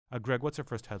Greg, what's our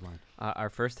first headline? Our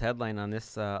first headline on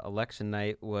this election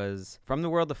night was from the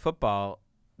world of football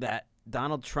that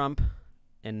Donald Trump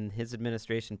and his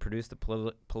administration produced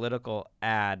a political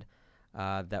ad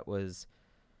that was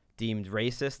deemed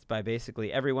racist by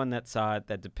basically everyone that saw it,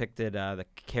 that depicted the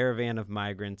caravan of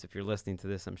migrants. If you're listening to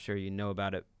this, I'm sure you know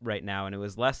about it right now. And it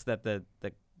was less that the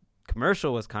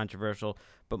commercial was controversial,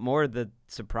 but more the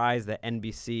surprise that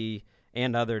NBC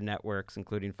and other networks,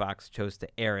 including Fox, chose to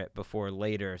air it before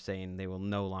later saying they will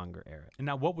no longer air it. And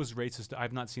now, what was racist?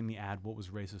 I've not seen the ad. What was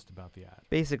racist about the ad?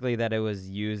 Basically that it was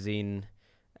using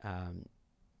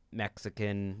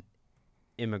Mexican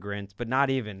immigrants, but not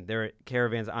even. There are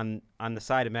caravans on the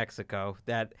side of Mexico,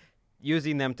 that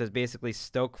using them to basically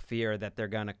stoke fear that they're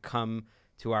going to come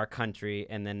to our country,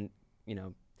 and then,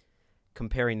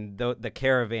 comparing the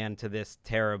caravan to this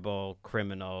terrible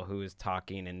criminal who is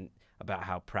talking and about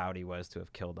how proud he was to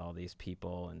have killed all these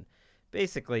people, and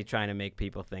basically trying to make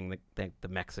people think that the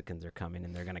Mexicans are coming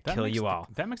and they're going to kill you all.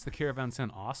 That makes the caravan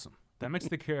sound awesome. That makes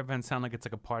the caravan sound like it's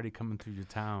like a party coming through your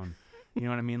town. You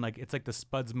know what I mean? Like, it's like the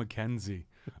Spuds McKenzie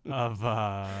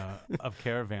of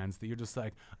caravans, that you're just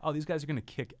like, oh, these guys are going to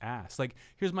kick ass. Like,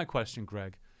 here's my question,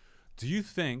 Greg. Do you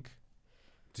think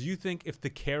if the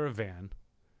caravan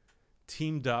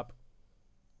teamed up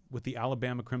with the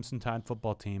Alabama Crimson Tide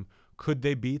football team, could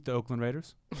they beat the Oakland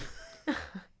Raiders?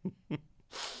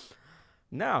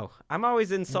 No. I'm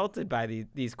always insulted by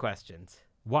these questions.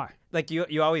 Why? Like,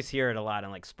 you always hear it a lot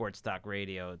on, like, sports talk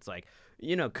radio. It's like,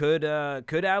 could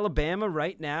Alabama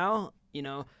right now,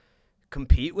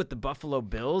 compete with the Buffalo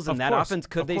Bills and that offense?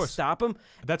 Could they stop them?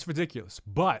 That's ridiculous.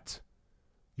 But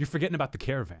you're forgetting about the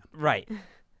caravan. Right.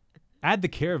 Add the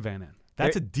caravan in.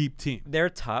 That's a deep team. They're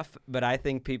tough, but I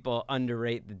think people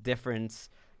underrate the difference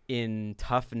in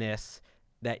toughness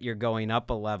that you're going up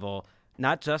a level,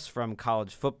 not just from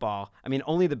college football. I mean,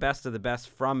 only the best of the best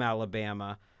from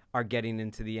Alabama are getting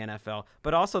into the NFL,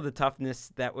 but also the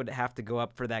toughness that would have to go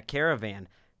up for that caravan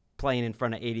playing in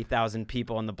front of 80,000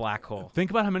 people in the black hole. Think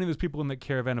about how many of those people in the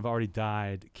caravan have already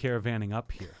died caravanning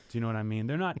up here. Do you know what I mean?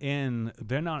 They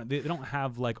don't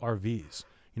have like RVs.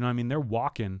 You know what I mean? They're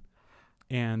walking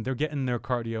and they're getting their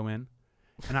cardio in.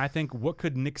 And I think, what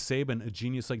could Nick Saban, a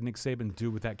genius like Nick Saban, do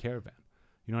with that caravan?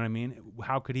 You know what I mean?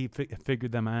 How could he figure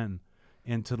them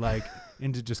into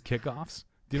just kickoffs?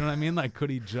 Do you know what I mean? Like, could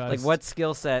he just... Like, what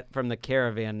skill set from the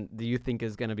caravan do you think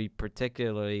is going to be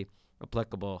particularly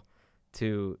applicable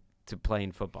to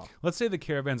playing football? Let's say the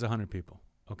caravan's 100 people,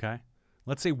 okay?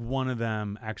 Let's say one of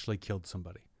them actually killed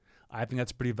somebody. I think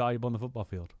that's pretty valuable in the football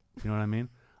field. You know what I mean?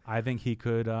 I think he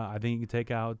could take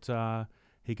out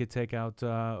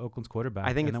Oakland's quarterback.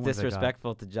 I think it's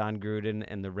disrespectful to John Gruden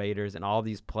and the Raiders and all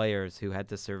these players who had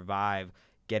to survive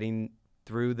getting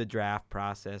through the draft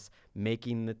process,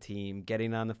 making the team,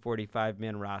 getting on the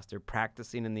 45-man roster,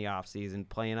 practicing in the offseason,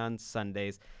 playing on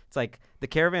Sundays. It's like the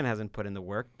caravan hasn't put in the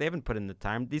work. They haven't put in the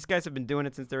time. These guys have been doing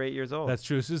it since they're 8 years old. That's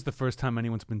true. This is the first time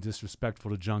anyone's been disrespectful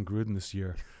to John Gruden this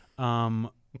year.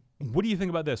 What do you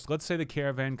think about this? Let's say the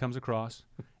caravan comes across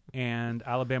and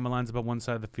Alabama lines up on one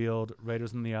side of the field,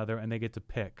 Raiders on the other, and they get to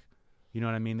pick. You know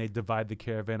what I mean? They divide the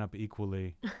caravan up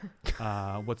equally.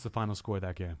 What's the final score of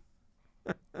that game?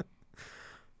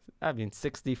 I mean,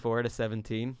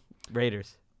 64-17,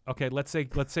 Raiders. Okay, let's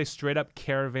say straight up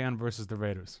caravan versus the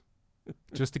Raiders.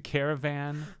 Just a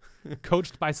caravan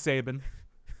coached by Saban.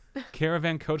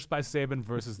 Caravan coached by Saban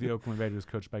versus the Oakland Raiders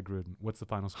coached by Gruden. What's the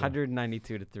final score?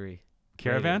 192-3.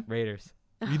 Caravan? Raiders.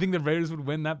 You think the Raiders would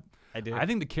win that? I do. I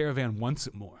think the caravan wants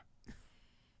it more.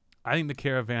 I think the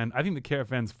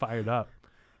caravan's fired up.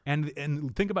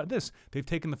 And think about this. They've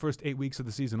taken the first 8 weeks of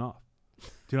the season off. Do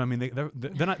you know what I mean?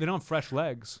 They don't have fresh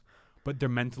legs, but they're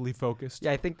mentally focused.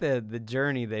 Yeah, I think the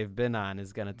journey they've been on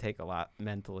is going to take a lot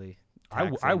mentally.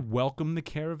 I welcome the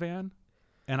caravan,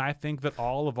 and I think that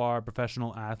all of our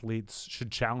professional athletes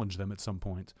should challenge them at some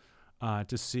point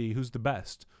to see who's the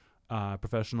best,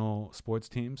 professional sports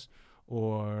teams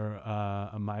or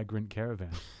a migrant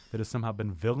caravan that has somehow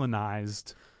been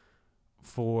villainized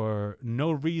for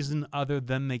no reason other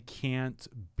than they can't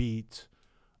beat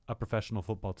a professional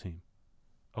football team.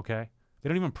 Okay? They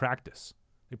don't even practice.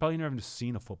 They probably never even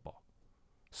seen a football.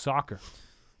 Soccer.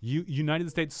 United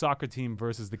States soccer team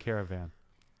versus the caravan.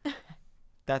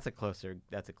 That's a closer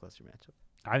matchup.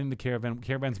 I think the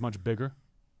caravan's much bigger.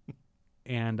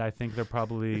 And I think they're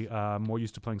probably more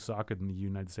used to playing soccer than the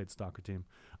United States soccer team.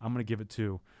 I'm going to give it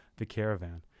to the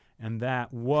caravan. And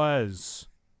that was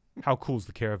how cool's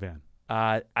the caravan?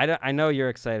 I know you're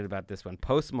excited about this one.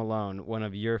 Post Malone, one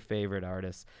of your favorite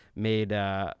artists, made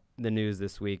the news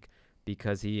this week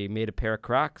because he made a pair of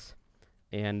Crocs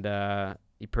and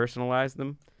he personalized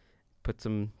them put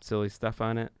some silly stuff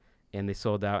on it, and they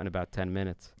sold out in about 10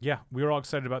 minutes. Yeah, we were all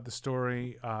excited about the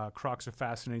story. Crocs are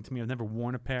fascinating to me. I've never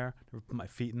worn a pair, never put my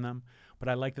feet in them. But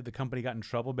I like that the company got in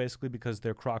trouble basically because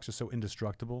their Crocs are so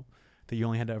indestructible that you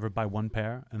only had to ever buy one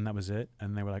pair, and that was it.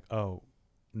 And they were like, oh,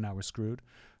 now we're screwed.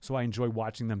 So I enjoy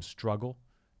watching them struggle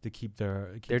to keep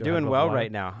their They're head doing above well water.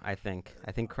 right now, I think.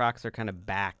 I think Crocs are kind of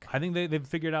back. I think they've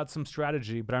figured out some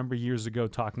strategy, but I remember years ago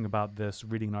talking about this,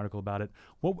 reading an article about it.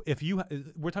 What if you?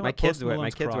 We're talking My about kids Post wear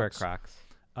Malone's Crocs.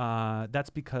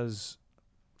 That's because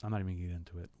I'm not even going to get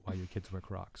into it. Why your kids wear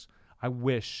Crocs? I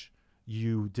wish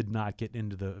you did not get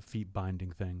into the feet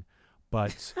binding thing,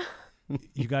 but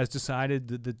you guys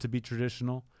decided to be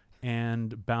traditional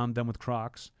and bound them with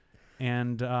Crocs,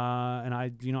 and I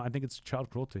think it's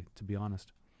child cruelty, to be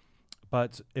honest.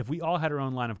 But if we all had our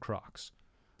own line of Crocs,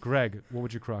 Greg, what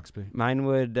would your Crocs be? Mine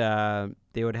would,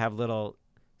 they would have little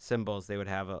symbols. They would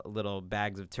have little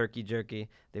bags of turkey jerky.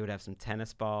 They would have some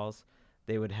tennis balls.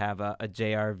 They would have a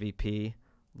JRVP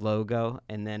logo.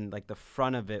 And then, like, the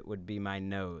front of it would be my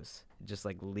nose, just,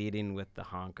 like, leading with the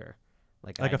honker.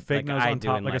 Like a fake nose on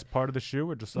top, like as part of the shoe?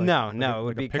 Or just like it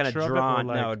would be kind of drawn.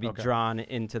 No, it would be drawn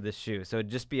into the shoe. So it would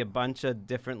just be a bunch of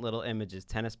different little images: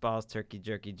 tennis balls, turkey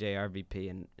jerky, JRVP,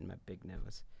 and my big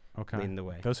nose. Okay. Leading the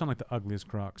way. Those sound like the ugliest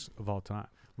Crocs of all time.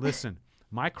 Listen,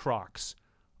 my Crocs,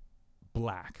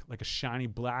 black, like a shiny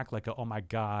black, like a, oh my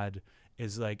God,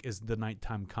 is the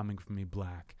nighttime coming for me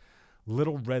black.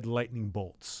 Little red lightning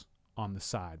bolts on the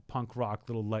side. Punk rock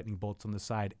little lightning bolts on the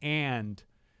side. And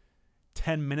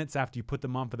 10 minutes after you put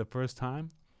them on for the first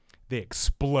time, they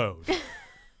explode,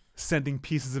 sending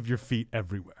pieces of your feet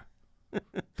everywhere.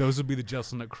 Those would be the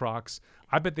Jeselnik Crocs.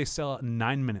 I bet they sell out in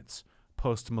 9 minutes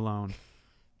post Malone.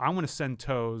 I want to send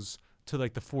toes to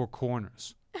like the four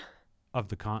corners of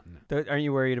the continent. Aren't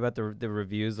you worried about the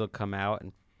reviews will come out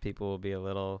and people will be a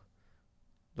little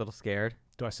scared?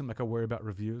 Do I seem like I worry about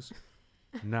reviews?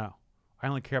 No. I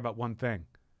only care about one thing,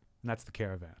 and that's the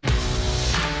Caravan.